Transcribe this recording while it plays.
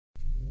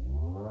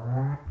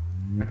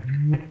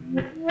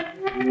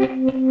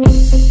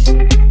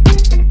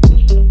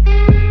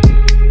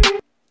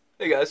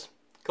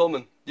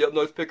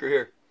picker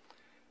here.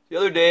 The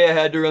other day I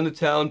had to run to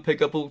town,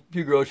 pick up a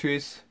few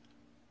groceries.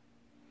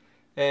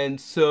 And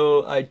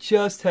so I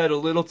just had a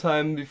little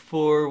time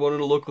before one of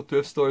the local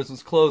thrift stores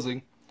was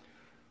closing.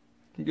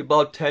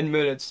 About 10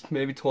 minutes,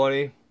 maybe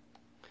 20.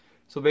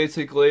 So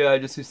basically I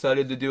just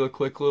decided to do a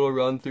quick little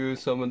run through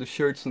some of the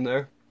shirts in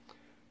there.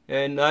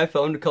 And I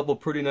found a couple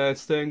pretty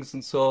nice things,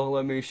 and so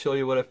let me show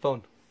you what I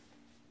found.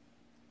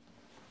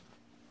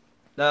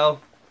 Now,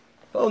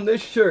 I found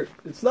this shirt.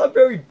 It's not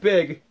very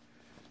big,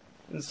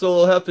 and so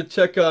I'll have to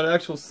check on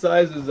actual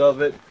sizes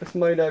of it. This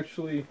might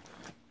actually,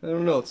 I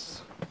don't know,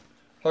 it's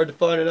hard to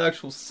find an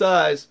actual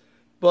size,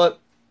 but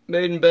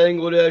made in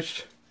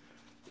Bangladesh.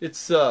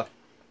 It's a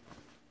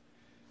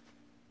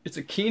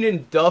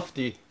Keanan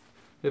Duffty.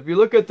 If you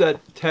look at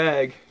that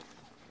tag,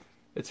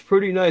 it's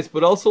pretty nice,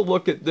 but also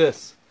look at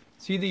this.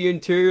 See the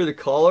interior, the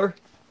collar,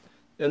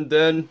 and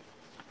then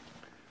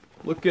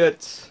look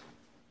at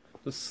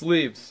the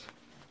sleeves.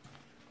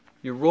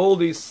 You roll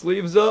these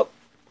sleeves up,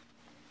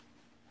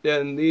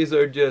 and these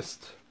are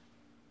just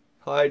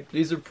high.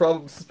 This is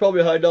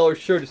probably a $high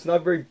shirt. It's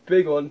not a very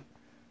big one,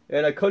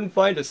 and I couldn't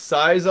find a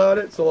size on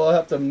it, so I'll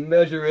have to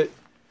measure it.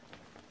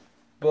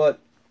 But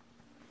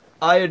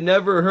I had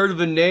never heard of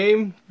the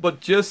name, but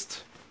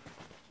just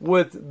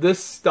with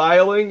this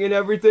styling and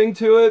everything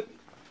to it,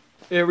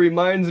 it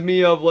reminds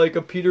me of like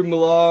a Peter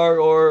Millar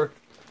or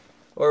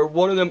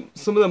one of them,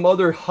 some of them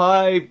other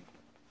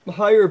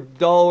higher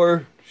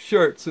dollar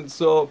shirts. And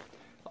so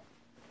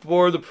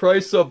for the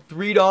price of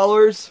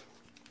 $3,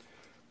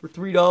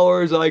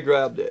 I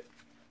grabbed it.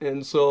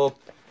 And so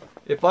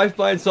if I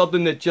find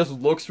something that just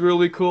looks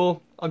really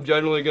cool, I'm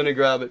generally gonna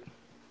grab it.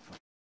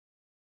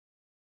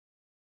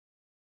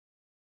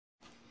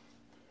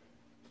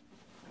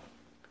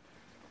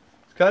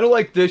 It's kind of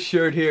like this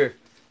shirt here.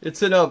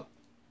 It's in a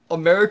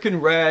American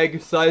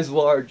rag, size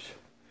large.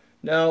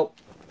 Now,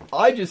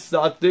 I just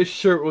thought this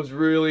shirt was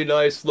really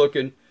nice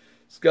looking.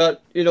 It's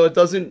got, you know,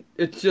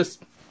 it's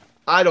just,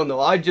 I don't know,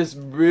 I just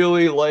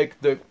really like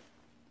the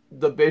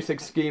basic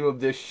scheme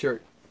of this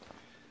shirt.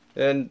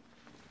 And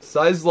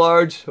size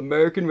large,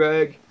 American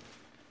rag,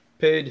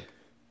 paid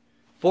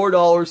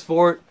 $4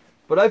 for it.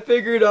 But I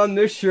figured on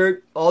this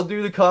shirt, I'll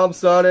do the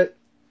comps on it,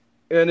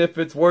 and if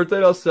it's worth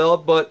it, I'll sell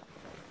it. But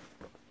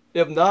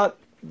if not,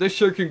 this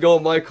shirt can go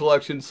in my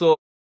collection. So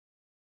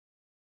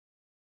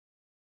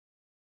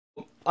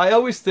I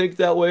always think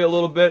that way a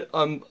little bit.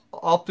 I'm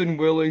often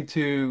willing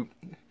to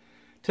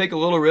take a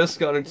little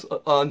risk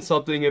on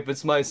something if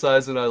it's my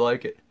size and I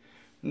like it.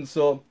 And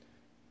so,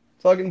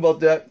 talking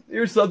about that,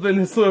 here's something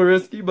that's a little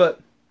risky,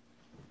 but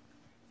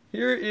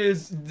here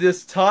is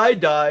this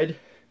tie-dyed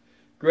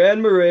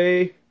Grand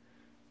Marais,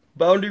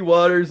 Boundary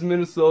Waters,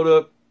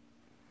 Minnesota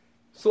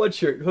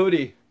sweatshirt,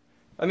 hoodie.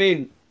 I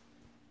mean,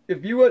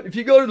 if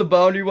you go to the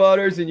Boundary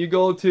Waters and you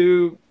go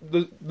to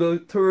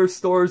the tourist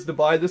stores to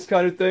buy this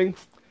kind of thing,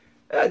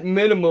 at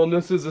minimum,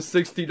 this is a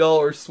 $60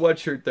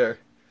 sweatshirt there.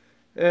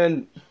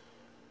 And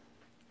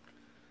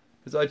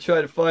as I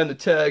try to find the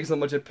tags, how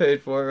much I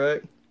paid for it,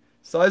 right?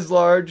 Size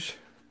large,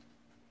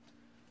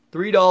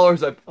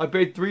 $3. I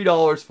paid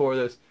 $3 for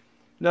this.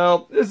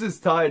 Now, this is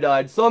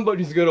tie-dyed.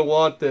 Somebody's going to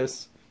want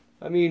this.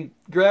 I mean,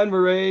 Grand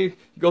Marais, you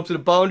go up to the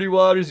Boundary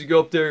Waters, you go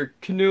up there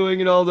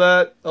canoeing and all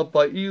that, up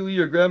by Ely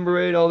or Grand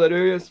Marais and all that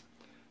areas.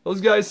 Those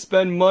guys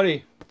spend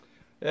money.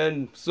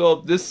 And so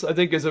this, I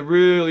think, is a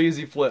real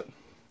easy flip.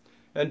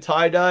 And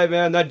tie-dye,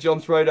 man, that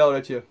jumps right out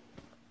at you.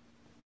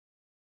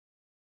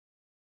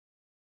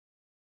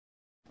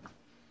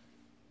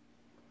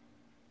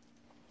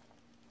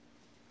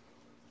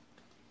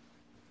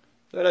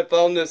 Then I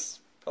found this.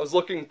 I was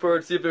looking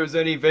to see if there was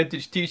any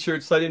vintage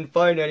t-shirts. I didn't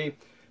find any.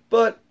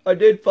 But I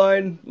did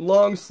find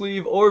long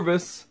sleeve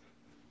Orvis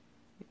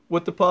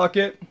with the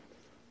pocket.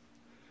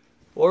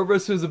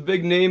 Orvis is a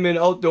big name in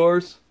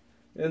outdoors.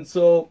 And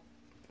so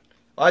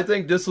I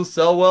think this will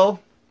sell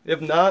well.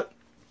 If not,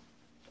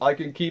 I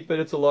can keep it.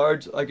 It's a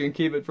large. I can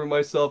keep it for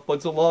myself. But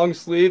it's a long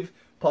sleeve,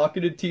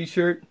 pocketed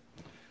t-shirt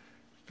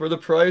for the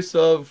price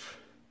of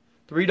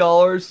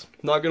 $3.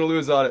 Not going to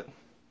lose on it.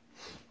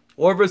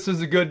 Orvis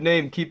is a good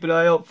name. Keep an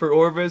eye out for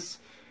Orvis.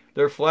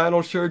 Their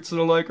flannel shirts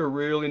and the like are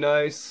really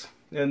nice,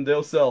 and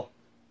they'll sell.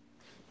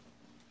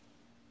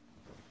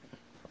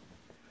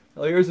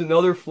 Now here's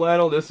another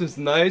flannel. This is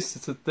nice.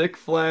 It's a thick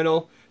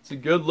flannel. It's a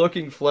good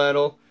looking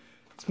flannel.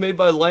 It's made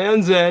by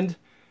Land's End.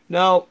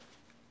 Now,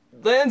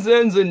 Land's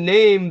End's a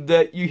name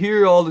that you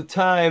hear all the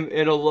time,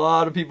 and a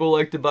lot of people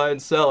like to buy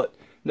and sell it.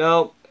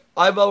 Now,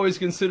 I've always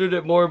considered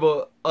it more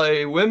of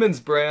a women's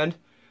brand,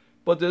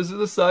 but this is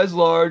a size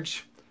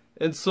large,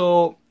 and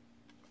so,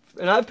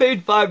 and I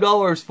paid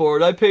 $5 for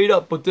it. I paid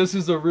up, but this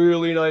is a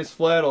really nice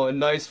flannel, and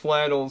nice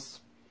flannels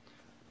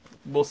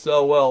will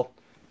sell well.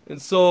 And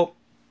so,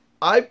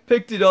 I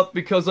picked it up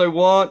because I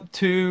want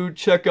to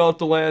check out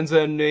the Land's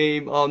End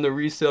name on the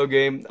resale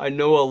game. I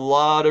know a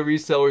lot of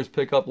resellers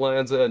pick up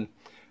Land's End.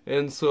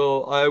 And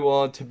so I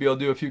want to be able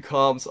to do a few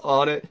comps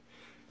on it.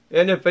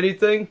 And if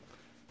anything,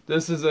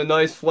 this is a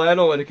nice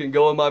flannel and it can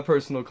go in my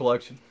personal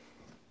collection.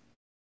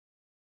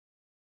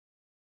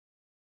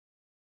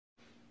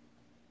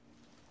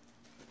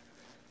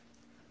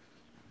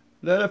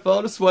 Then I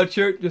found a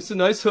sweatshirt, just a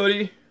nice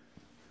hoodie.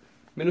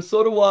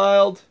 Minnesota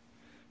Wild.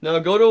 Now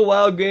go to a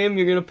Wild game,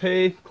 you're going to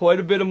pay quite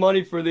a bit of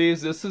money for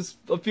these. This is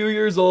a few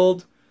years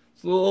old.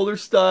 It's a little older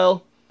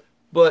style.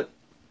 But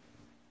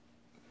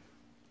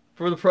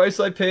for the price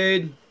I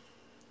paid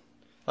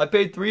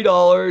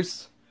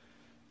 $3.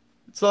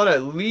 It's on a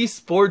Lee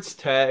Sports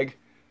tag.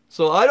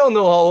 So I don't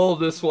know how old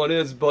this one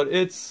is, but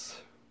it's...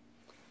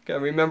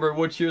 Can't remember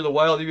which year the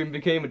Wild even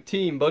became a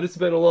team, but it's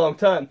been a long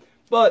time.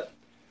 But,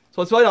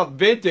 so it's probably not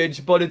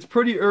vintage, but it's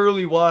pretty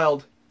early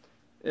Wild.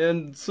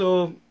 And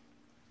so,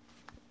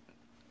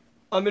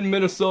 I'm in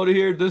Minnesota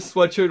here. This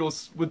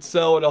sweatshirt would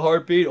sell in a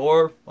heartbeat,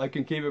 or I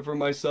can keep it for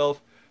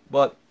myself.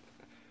 But,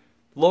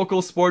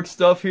 local sports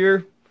stuff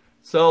here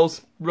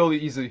sells really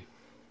easy.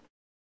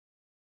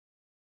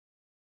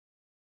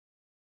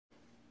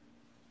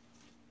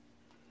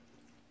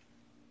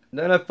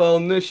 Then I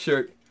found this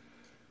shirt.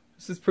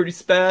 This is pretty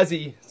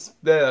spazzy.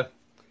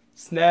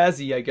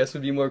 Snazzy, I guess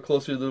would be more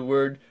closer to the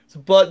word. It's a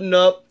button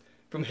up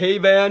from Hey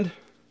Band.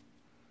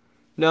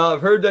 Now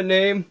I've heard that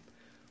name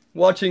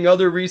watching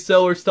other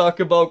resellers talk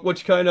about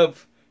which kind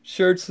of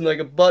shirts and like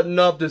a button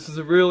up. This is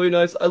a really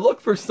nice. I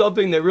look for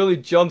something that really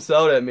jumps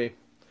out at me.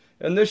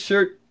 And this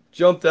shirt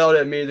jumped out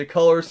at me. The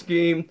color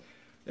scheme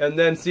and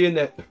then seeing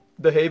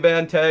the Hey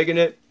Band tag in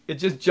it. It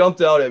just jumped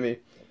out at me.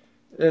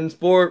 And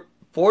for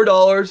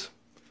 $4.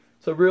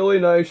 It's a really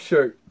nice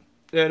shirt,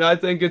 and I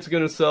think it's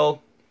going to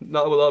sell,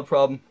 not without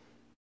problem.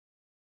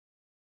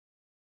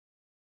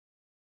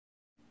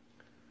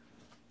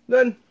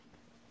 Then,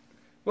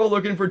 well,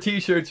 looking for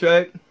t-shirts,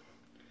 right?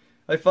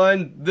 I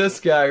find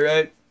this guy,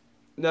 right?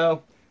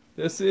 Now,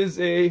 this is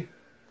it's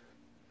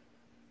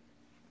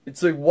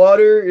like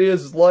water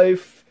is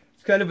life.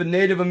 It's kind of a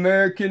Native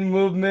American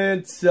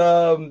movement,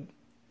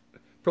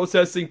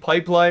 processing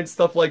pipelines,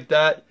 stuff like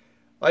that.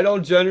 I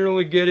don't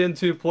generally get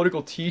into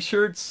political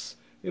t-shirts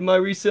in my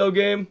resale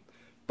game,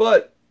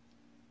 but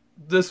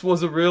this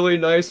was a really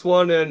nice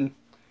one, and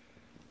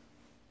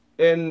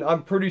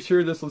I'm pretty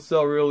sure this will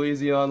sell real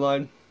easy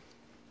online.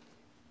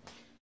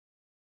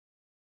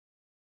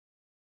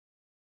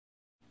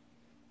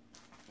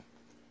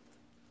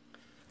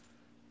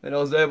 And I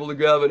was able to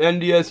grab an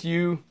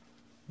NDSU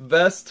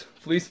vest,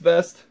 fleece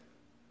vest.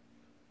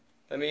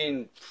 I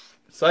mean,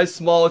 size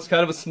small, it's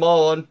kind of a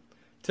small one.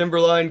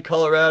 Timberline,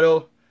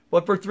 Colorado,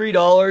 but for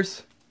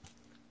 $3.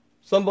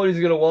 Somebody's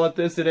going to want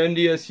this, and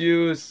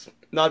NDSU is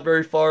not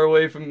very far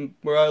away from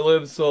where I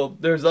live, so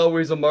there's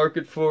always a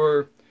market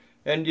for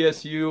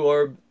NDSU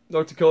or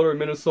North Dakota or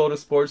Minnesota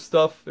sports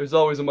stuff. There's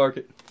always a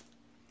market.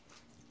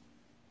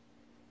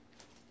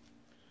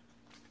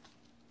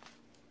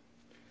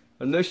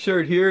 And this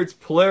shirt here, it's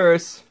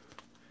Polaris.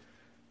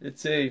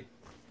 It's a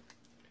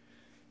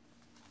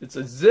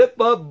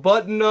zip up,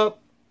 button up.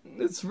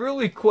 It's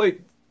really quite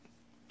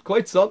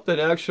something,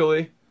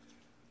 actually.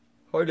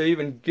 Hard to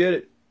even get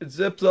it. It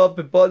zips up,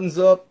 it buttons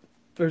up,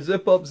 or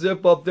zip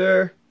up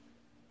there.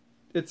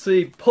 It's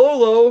a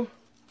polo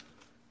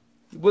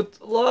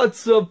with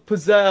lots of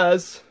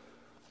pizzazz.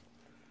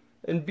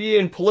 And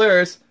being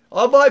Polaris,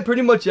 I'll buy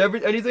pretty much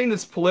anything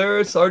that's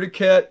Polaris, Arctic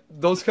Cat,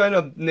 those kind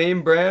of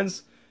name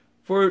brands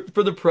for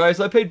the price.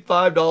 I paid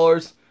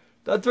 $5.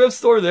 That thrift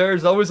store there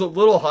is always a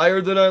little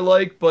higher than I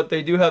like, but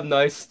they do have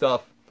nice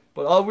stuff.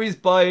 But always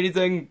buy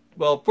anything,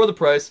 well, for the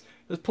price.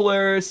 There's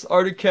Polaris,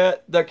 Arctic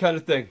Cat, that kind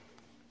of thing.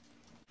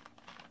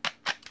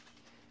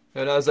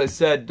 And as I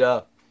said,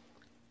 I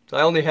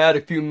only had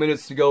a few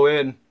minutes to go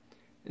in,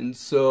 and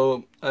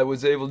so I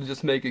was able to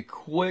just make a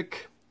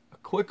quick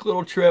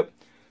little trip,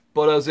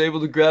 but I was able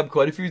to grab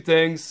quite a few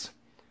things.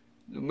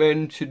 The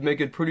man should make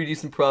a pretty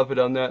decent profit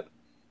on that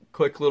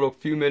quick little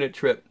few minute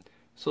trip.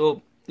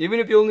 So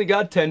even if you only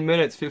got 10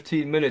 minutes,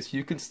 15 minutes,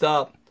 you can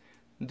stop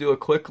and do a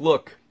quick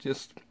look.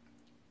 Just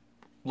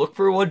look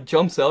for what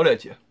jumps out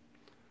at you.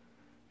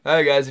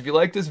 Alright guys, if you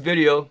like this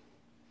video,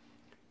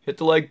 hit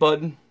the like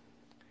button.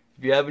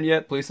 If you haven't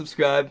yet, please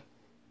subscribe.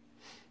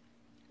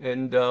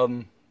 And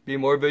be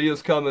more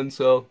videos coming,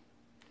 so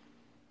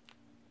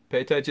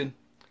pay attention.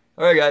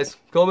 Alright guys,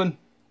 Coleman,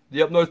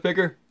 the Up North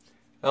Picker,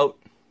 out.